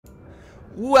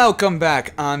Welcome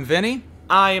back, I'm Vinny.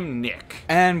 I am Nick.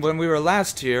 And when we were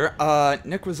last here,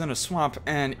 Nick was in a swamp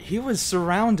and he was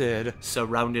surrounded.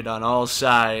 Surrounded on all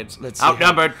sides. Let's see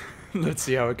Outnumbered. Let's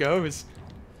see how it goes.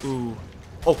 Ooh.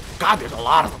 Oh, God, there's a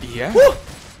lot of them. Yeah. Woo!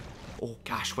 Oh,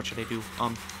 gosh, what should I do?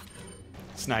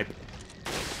 Snipe.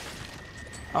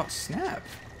 Oh, snap.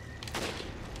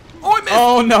 Oh, I missed!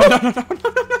 Oh, no.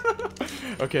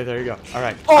 Okay, there you go. All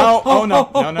right. Oh,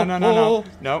 no.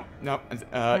 No.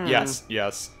 Yes.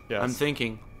 I'm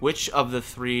thinking, which of the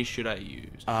three should I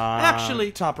use?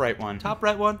 Actually, top right one. Top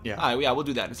right one? Yeah. All right, yeah, we'll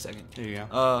do that in a second. There you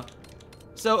go.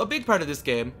 So a big part of this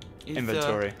game is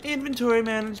Inventory. Inventory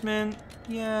management.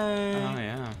 Yay. Oh,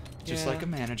 yeah. Just Yeah. like a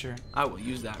manager. I will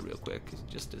use that real quick,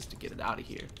 just as to get it out of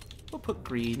here. We'll put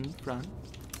green in front.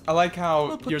 I like how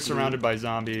We'll put you're green. surrounded by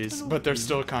zombies, but they're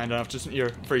still kind enough just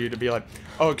for you to be like,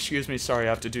 oh, excuse me, sorry, I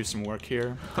have to do some work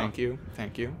here. Thank you.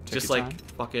 Take Just your like time.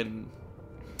 fucking...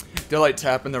 They're like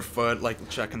tapping their foot, like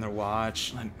checking their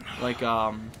watch. Like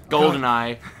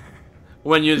GoldenEye,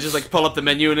 when you just like pull up the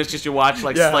menu and it's just your watch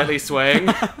like Yeah. slightly swaying.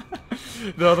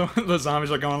 the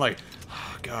zombies are going like,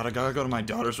 oh, God, I gotta go to my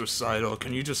daughter's recital.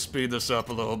 Can you just speed this up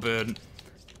a little bit?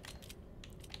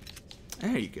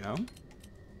 There you go.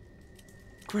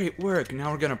 Great work.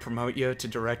 Now we're gonna promote you to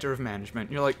director of management.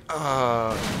 And you're like,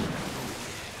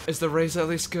 is the raise at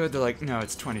least good? They're like, no,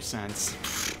 it's 20 cents.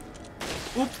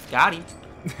 Oops, got him.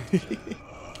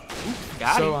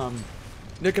 Got him.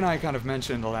 Nick and I kind of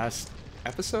mentioned the last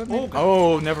episode. Oh, Maybe? God.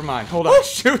 Oh, never mind. Hold on.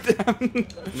 Shoot them.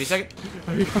 Give me a second.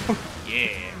 There you go. Yeah.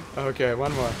 Okay,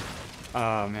 one more.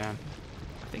 Oh, man.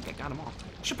 I think I got them all.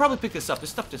 Should probably pick this up. This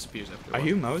stuff disappears after a Are while.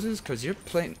 you Moses? Because you're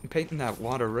painting that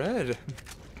water red.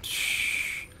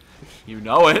 You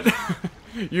know it.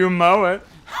 You mow it.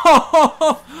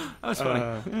 That was funny.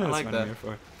 Yeah, I that's like what that. I'm here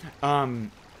for.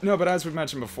 No, but as we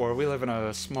mentioned before, we live in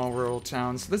a small rural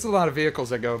town, so there's a lot of vehicles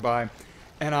that go by.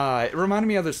 And it reminded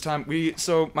me of this time.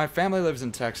 So my family lives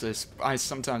in Texas. I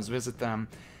sometimes visit them.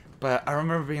 But I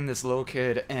remember being this little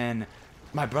kid, and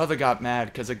my brother got mad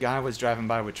because a guy was driving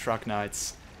by with truck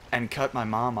nuts and cut my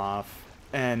mom off.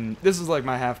 And this is like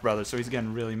my half-brother, so he's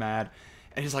getting really mad.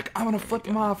 And he's like, I'm going to flip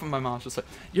him off. And my mom's just like,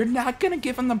 you're not going to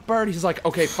give him the bird. He's like,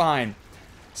 okay, fine.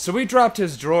 So we dropped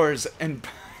his drawers and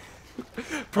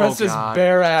pressed his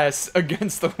bare ass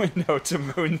against the window to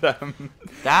moon them.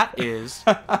 That is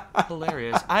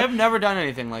hilarious. I have never done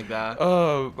anything like that.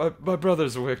 Oh, my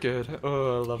brother's wicked.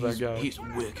 Oh, I love that guy. He's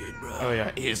wicked, bro. Oh,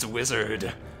 yeah, he's a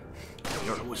wizard.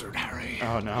 You're a wizard, Harry.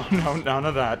 Oh, no, none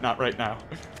of that. Not right now.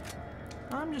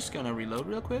 I'm just gonna reload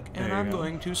real quick, and There you I'm go.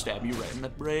 going to stab you right in the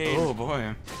brain. Oh,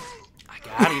 boy. I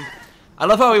got him. I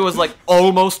love how he was like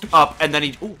almost up, and then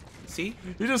he. Ooh, see?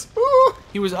 You just, ooh.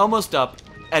 He was almost up,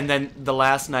 and then the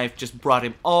last knife just brought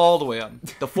him all the way up.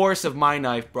 The force of my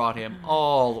knife brought him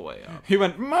all the way up. He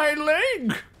went, my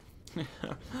leg.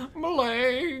 My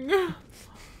leg.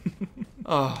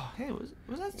 Oh, hey, was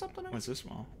that something else? What's this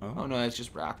wall? Oh no, that's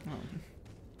just rock.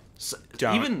 So,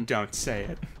 Don't say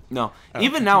it. No,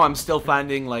 even now I'm still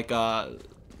finding like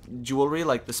jewelry,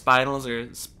 like the spinels or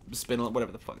spinel,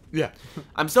 whatever the fuck. Yeah.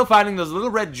 I'm still finding those little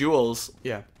red jewels,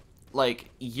 Yeah. like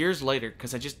years later,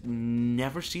 because I just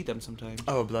never see them sometimes.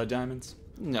 Oh, blood diamonds?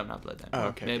 No, not blood diamond. Oh,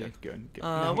 okay, maybe. good.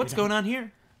 No, What's you going don't. on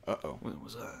here? Uh-oh. What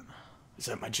was that? Is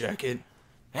that my jacket?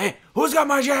 Hey, who's got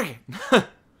my jacket?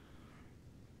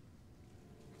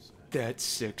 That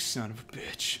sick son of a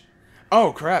bitch.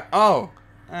 Oh, crap. Oh.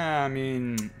 I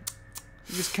mean,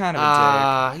 he's kind of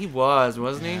a He was,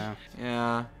 wasn't he? Yeah.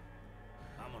 Yeah.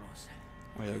 dick.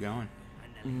 Where are they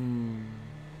going?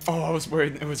 Oh, I was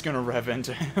worried it was going to rev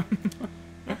into him.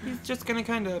 He's just gonna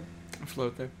kind of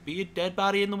Float there. be a dead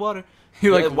body in the water. He,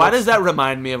 like, Why looks- does that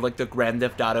remind me of like the Grand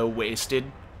Theft Auto Wasted?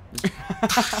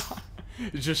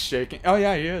 He's just shaking. Oh,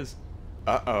 yeah, he is.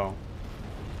 Uh-oh.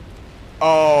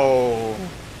 Oh.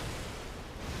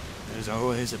 There's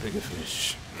always a bigger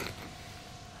fish.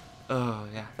 Oh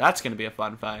yeah, that's gonna be a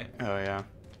fun fight. Oh, yeah.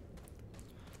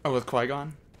 Oh, with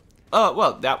Qui-Gon? Oh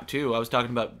well, that too. I was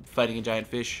talking about fighting a giant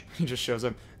fish. He just shows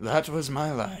up. That was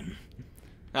my line.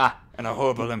 Ah, And a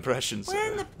horrible impression, sir.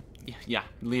 where in the? Yeah,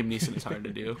 Liam Neeson is hard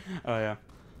to do. Oh, yeah.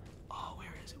 Oh, where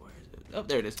is it? Where is it? Oh,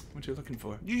 there it is. What you looking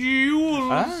for? Jules.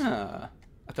 Ah.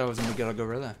 I thought it was a Miguel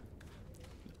Gorilla.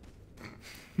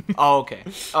 Oh, okay.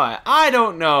 All right. I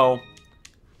don't know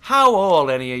how old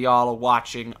any of y'all are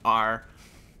watching are,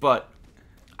 but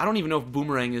I don't even know if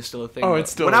Boomerang is still a thing. Oh, but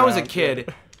it's still when I was a around, kid,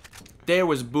 yeah. there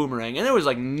was Boomerang, and there was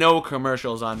like no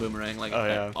commercials on Boomerang like Oh,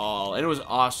 yeah. at all, and it was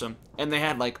awesome. And they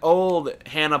had like old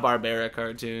Hanna-Barbera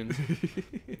cartoons,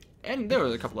 and there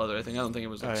was a couple other things. I don't think it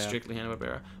was like Oh, yeah. strictly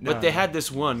Hanna-Barbera, No, but they no. had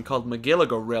this one called Magilla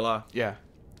Gorilla, Yeah.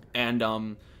 and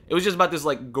It was just about this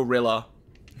like gorilla.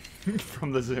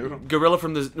 From the zoo. Gorilla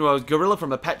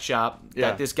from a pet shop Yeah.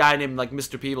 that this guy named like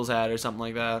Mr. Peebles had or something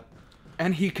like that.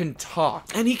 And he can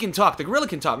talk. And he can talk. The gorilla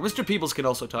can talk. Mr. Peebles can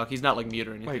also talk. He's not like mute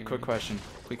or anything. Wait, quick question.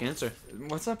 Quick answer.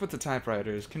 What's up with the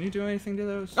typewriters? Can you do anything to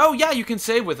those? Oh yeah, you can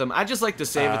save with them. I just like to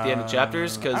save at the end of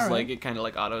chapters because alright. like it kind of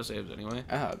like auto saves anyway.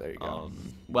 Oh, there you go.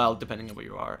 Well, depending on where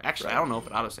you are. Actually, I don't know if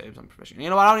it auto saves. I'm professional. You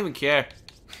know what? I don't even care.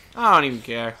 I don't even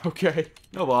care. Okay.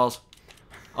 No balls.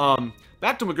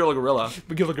 Back to McGilla Gorilla.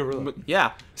 McGilla Gorilla.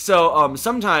 Yeah. So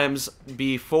sometimes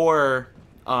before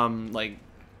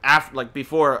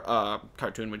before a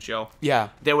cartoon would show, Yeah.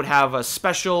 they would have a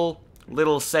special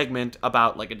little segment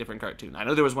about like a different cartoon. I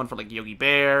know there was one for like Yogi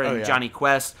Bear and yeah. Johnny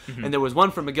Quest, and there was one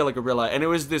for McGilla Gorilla, and it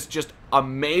was this just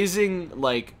amazing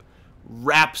like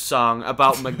rap song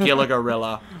about McGilla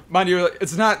Gorilla. Mind you,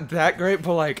 it's not that great,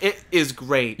 but like It is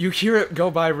great. you hear it go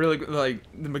by really like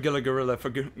the McGilla Gorilla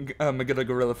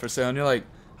for sale, and you're like,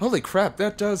 holy crap,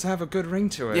 that does have a good ring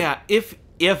to it. Yeah, if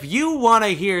you want to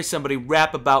hear somebody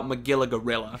rap about McGilla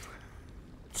Gorilla,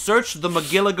 search the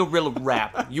McGilla Gorilla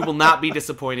rap. You will not be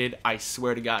disappointed, I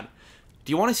swear to God.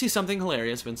 Do you want to see something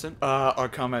hilarious, Vincent? Our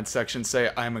comment section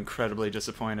say I'm incredibly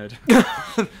disappointed.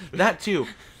 That too.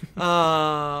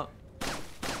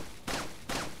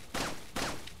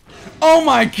 Oh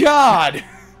my god!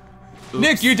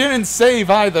 Nick, you didn't save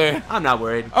either. I'm not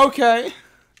worried. Okay.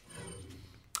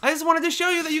 I just wanted to show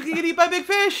you that you can get eaten by big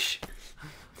fish.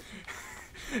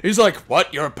 He's like,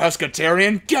 what? You're a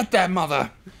pescatarian? Get that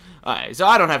mother! Alright, so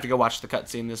I don't have to go watch the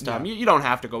cutscene this time. No. You don't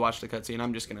have to go watch the cutscene.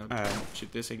 I'm just gonna Alright.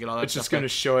 shoot this and get all that It's stuff just gonna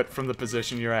back. show it from the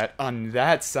position you're at on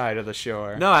that side of the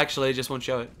shore. No, actually, it just won't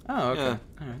show it. Oh, okay. Yeah.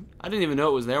 Alright. I didn't even know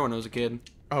it was there when I was a kid.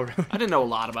 Oh, really? I didn't know a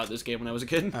lot about this game when I was a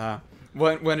kid.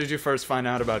 When did you first find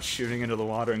out about shooting into the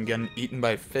water and getting eaten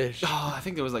by fish? Oh, I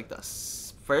think it was like the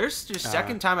first or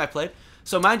second time I played.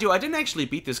 So mind you, I didn't actually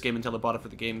beat this game until I bought it for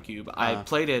the GameCube. I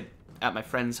played it at my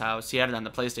friend's house. He had it on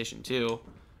the PlayStation 2.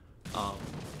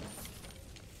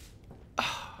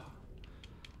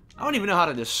 I don't even know how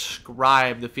to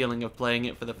describe the feeling of playing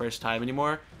it for the first time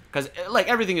anymore. Because, like,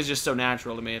 everything is just so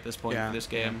natural to me at this point for this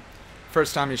game.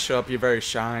 First time you show up, you're very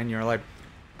shy, and you're like,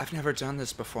 I've never done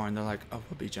this before. And they're like, oh,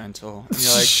 we'll be gentle. And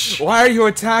you're like, why are you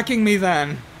attacking me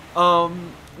then?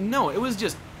 No, it was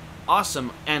just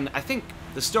awesome. And I think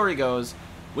the story goes,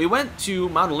 we went to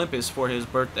Mount Olympus for his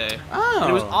birthday. Oh. And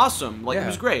it was awesome. Like, Yeah. it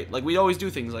was great. Like, we'd always do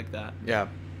things like that. Yeah.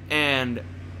 And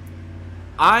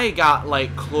I got,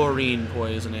 like, chlorine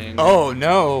poisoning. Oh,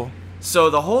 no.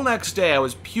 So the whole next day, I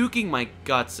was puking my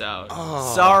guts out.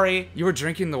 Oh. Sorry. You were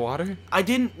drinking the water? I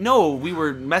didn't know. We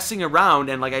were messing around,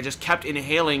 and, like, I just kept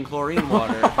inhaling chlorine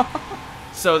water.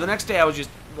 So the next day, it was just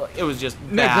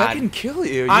Nick, bad. that can kill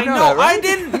you. I know. that, right? I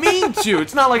didn't mean to.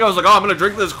 It's not like I was like, oh, I'm gonna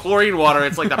drink this chlorine water.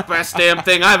 It's like the best damn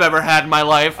thing I've ever had in my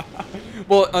life.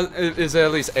 Well, is it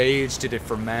at least aged? Did it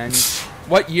ferment?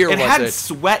 What year It was had it?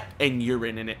 sweat and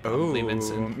urine in it, probably, Oh,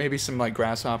 Vincent. maybe some like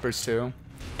grasshoppers too.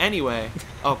 Anyway,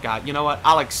 oh god, you know what?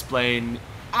 I'll explain.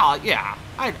 Yeah,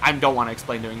 I don't want to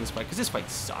explain during this fight because this fight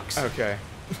sucks. Okay,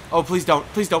 Oh, please don't,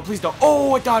 please don't, please don't.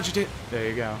 Oh, I dodged it. there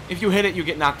you go. If you hit it, you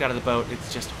get knocked out of the boat.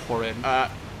 It's just horrid.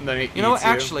 Then it You know what? eats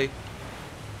Actually,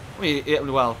 I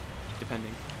mean, well,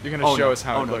 depending. You're gonna show no. us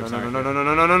how oh, it no, looks. No, no, aren't no, you? no, no,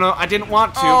 no, no, no, no. I didn't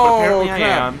want to, Oh, but apparently I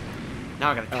crap. am.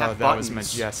 Now I gotta tap Oh, that buttons.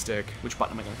 was majestic. Which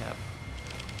button am I gonna tap?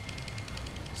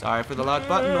 Sorry for the loud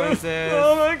button noises.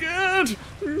 Oh my god!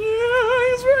 Yeah,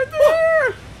 he's right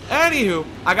there. Anywho,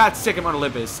 I got sick at Mount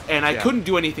Olympus, and I Yeah. couldn't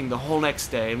do anything the whole next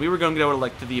day. And we were going to go to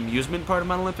like to the amusement part of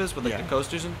Mount Olympus with like Yeah. the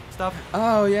coasters and stuff.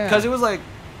 Oh yeah. Because it was like,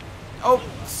 oh,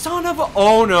 son of a,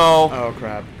 oh no. Oh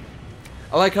crap.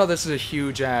 I like how this is a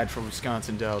huge ad for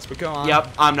Wisconsin Dells, but go on. Yep,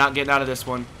 I'm not getting out of this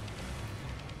one.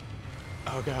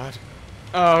 Oh god.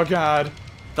 Oh god.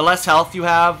 The less health you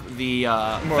have, the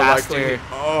More faster. likely.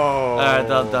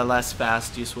 Oh. The less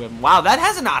fast you swim. Wow, that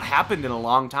has not happened in a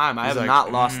long time. I He's have like,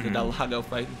 not lost the Lago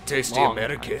fight. Tasty long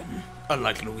American,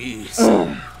 unlike Louise.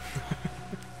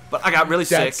 But I got really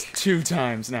That's sick, 2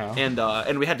 times now.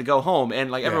 and we had to go home,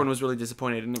 and like Yeah. everyone was really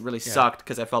disappointed, and it really sucked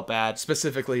because I felt bad.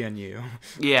 Specifically in you.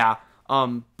 Yeah.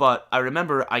 But I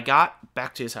remember I got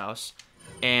back to his house,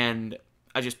 and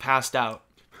I just passed out.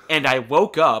 And I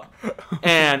woke up,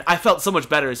 and I felt so much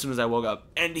better as soon as I woke up.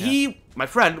 And my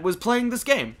friend, was playing this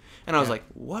game. And I was like,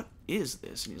 what is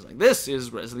this? And he's like, this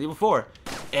is Resident Evil 4.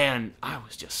 And I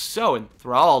was just so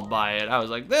enthralled by it. I was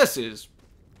like, this is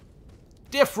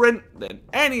different than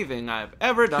anything I've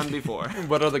ever done before.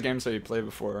 What other games have you played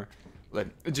before Like,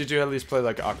 did you at least play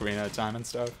like Ocarina of Time and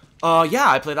stuff? Yeah,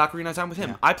 I played Ocarina of Time with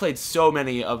him. Yeah. I played so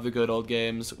many of the good old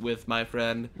games with my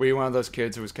friend. Were you one of those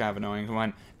kids who was kind of annoying who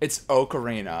went, "It's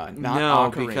Ocarina, not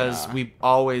No, Ocarina"? because we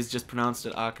always just pronounced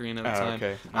it Ocarina of Time.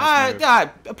 Okay. Nice move. I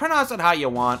pronounce it how you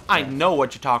want. I know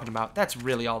what you're talking about. That's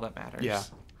really all that matters. Yeah.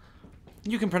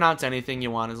 You can pronounce anything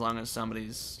you want as long as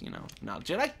somebody's,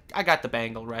 knowledge. I got the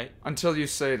bangle right. Until you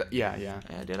say that, yeah. Yeah,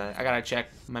 did I? I gotta check.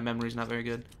 My memory's not very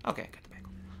good. Okay, I got the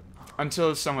bangle.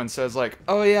 Until someone says like,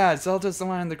 "Oh yeah, Zelda's the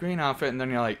one in the green outfit," and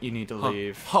then you're like, "You need to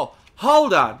leave."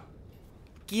 Hold on.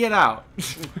 Get out.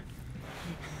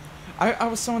 I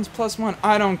was someone's +1.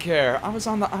 I don't care. I was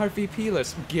on the RVP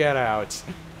list. Get out.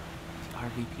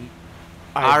 RVP?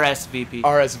 I- RSVP.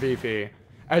 RSVP.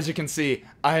 As you can see,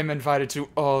 I am invited to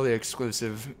all the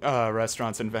exclusive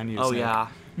restaurants and venues. Oh, Nick. yeah.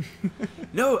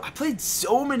 No, I played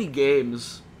so many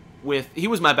games with... He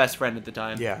was my best friend at the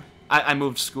time. Yeah. I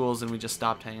moved schools and we just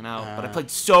stopped hanging out. But I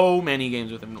played so many games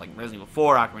with him, like Resident Evil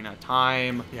 4, Ocarina of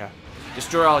Time. Yeah.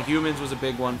 Destroy All Humans was a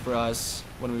big one for us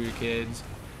when we were kids.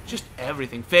 Just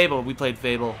everything. Fable, we played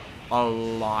Fable a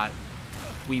lot.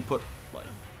 We put, like,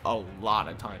 a lot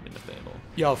of time into Fable.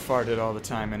 Y'all farted all the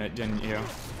time in it, didn't you?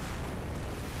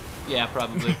 Yeah,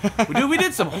 probably. Dude, we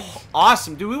did some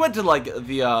awesome... Dude, we went to, like,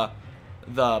 the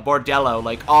bordello,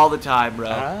 like, all the time, bro.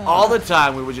 Ah. All the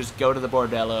time we would just go to the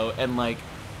bordello and, like...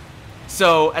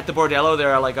 So, at the bordello,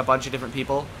 there are, like, a bunch of different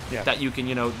people that you can,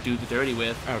 do the dirty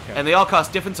with. Okay. And they all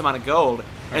cost different amount of gold.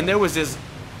 And there was this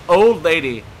old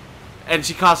lady, and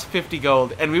she cost 50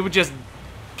 gold, and we would just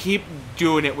keep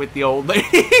doing it with the old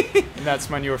lady. And that's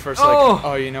when you were first like,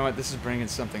 "Oh, you know what? This is bringing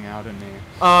something out in me."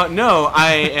 No,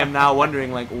 I am now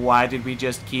wondering, like, why did we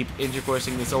just keep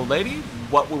intercoursing this old lady?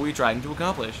 What were we trying to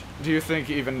accomplish? Do you think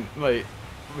even, like,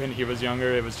 when he was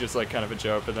younger, it was just, like, kind of a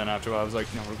joke, but then after a while, I was like,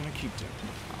 "No, we're gonna keep doing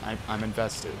it. I'm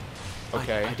invested."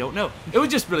 Okay. I don't know. It was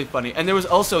just really funny. And there was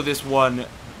also this one,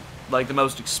 like, the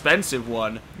most expensive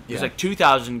one. It was, like,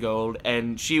 2,000 gold,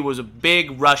 and she was a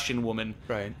big Russian woman.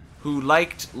 Right. Who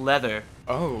liked leather.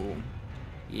 Oh.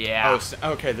 Yeah.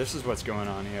 Oh, okay, this is what's going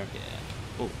on here. Yeah.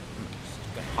 Oh,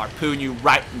 gonna harpoon you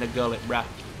right in the gullet, bruh.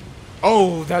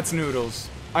 Oh, that's noodles.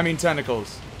 I mean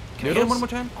tentacles. Can I hit him one more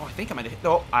time? Oh, I think I might have hit.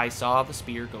 Oh, I saw the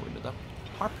spear go into the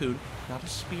harpoon. Not a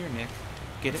spear, Nick.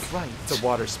 Get it right. It's a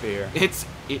water spear. It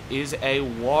is a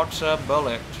water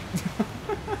bullet.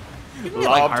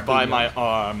 Lobbed by my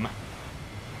arm.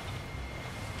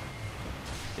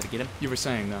 Did I get him? You were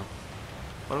saying though.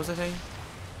 What was I saying?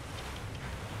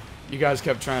 You guys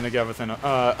kept trying to get within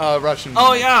a Russian.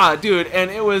 Oh yeah, dude, and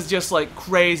it was just like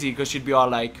crazy because she'd be all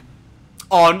like,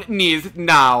 "On knees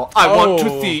now, I want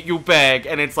to see you beg,"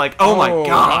 and it's like, oh my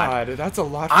god, that's a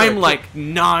lot. For I'm like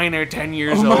 9 or 10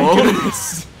 years oh old. My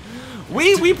goodness.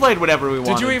 we played whatever we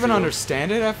wanted. Did you even to.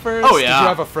 understand it at first? Oh yeah. Did you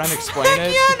have a friend explain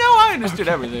it? Yeah, no, I understood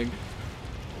everything.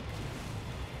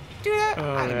 Dude, I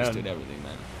man. understood everything,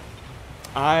 man.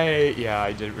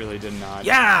 I really did not.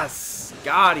 Yes,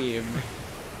 got him.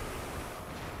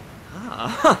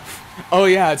 Oh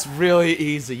yeah, it's really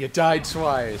easy. You died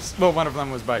twice. Well, one of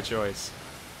them was by choice.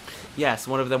 Yes,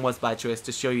 one of them was by choice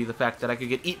to show you the fact that I could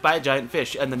get eaten by a giant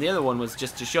fish, and then the other one was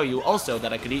just to show you also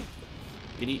that I could get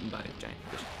eaten by a giant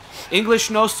fish. English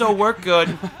no so work good.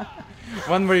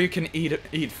 One where you can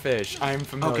eat fish. I'm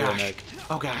familiar, Nick.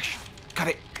 Oh gosh. Got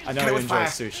it. I know Got it you with enjoy fire.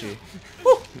 sushi.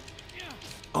 Woo.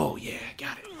 Oh yeah,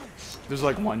 got it. There's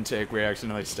like one take where he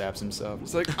accidentally stabs himself.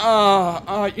 It's like,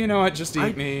 you know what? Just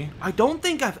eat me. I don't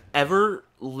think I've ever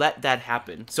let that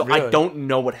happen, so Really? I don't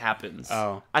know what happens.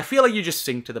 Oh. I feel like you just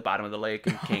sink to the bottom of the lake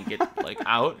and can't get like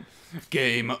out.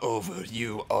 Game over.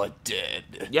 You are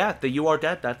dead. Yeah, the "you are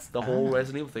dead." That's the whole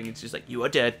Resident Evil thing. It's just like you are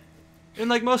dead. In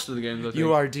like most of the games, I think.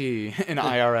 You are D in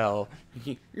IRL.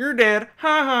 You're dead.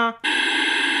 Ha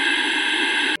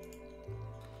ha.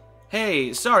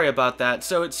 Hey, sorry about that.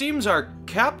 So it seems our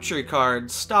capture card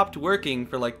stopped working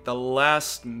for like the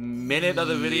last minute of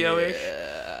the video-ish.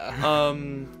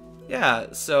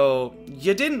 Yeah, so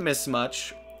you didn't miss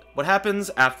much. What happens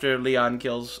after Leon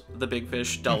kills the big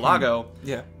fish, Del Lago?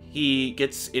 Yeah. He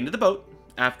gets into the boat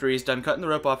after he's done cutting the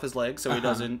rope off his leg so he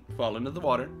doesn't fall into the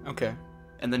water. Okay.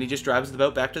 And then he just drives the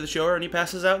boat back to the shore and he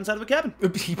passes out inside of a cabin.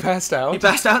 He passed out? He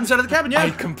passed out inside of the cabin, yeah. I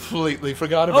completely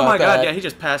forgot about that. Oh my god, yeah, he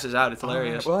just passes out. It's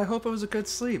hilarious. Well, I hope it was a good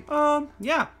sleep.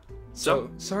 Yeah. So,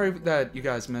 sorry that you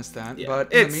guys missed that, Yeah,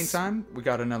 but in the meantime, we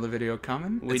got another video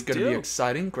coming. It's going to be do.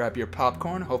 exciting. Grab your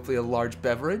popcorn, hopefully a large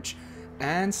beverage,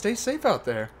 and stay safe out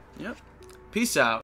there. Yep. Peace out.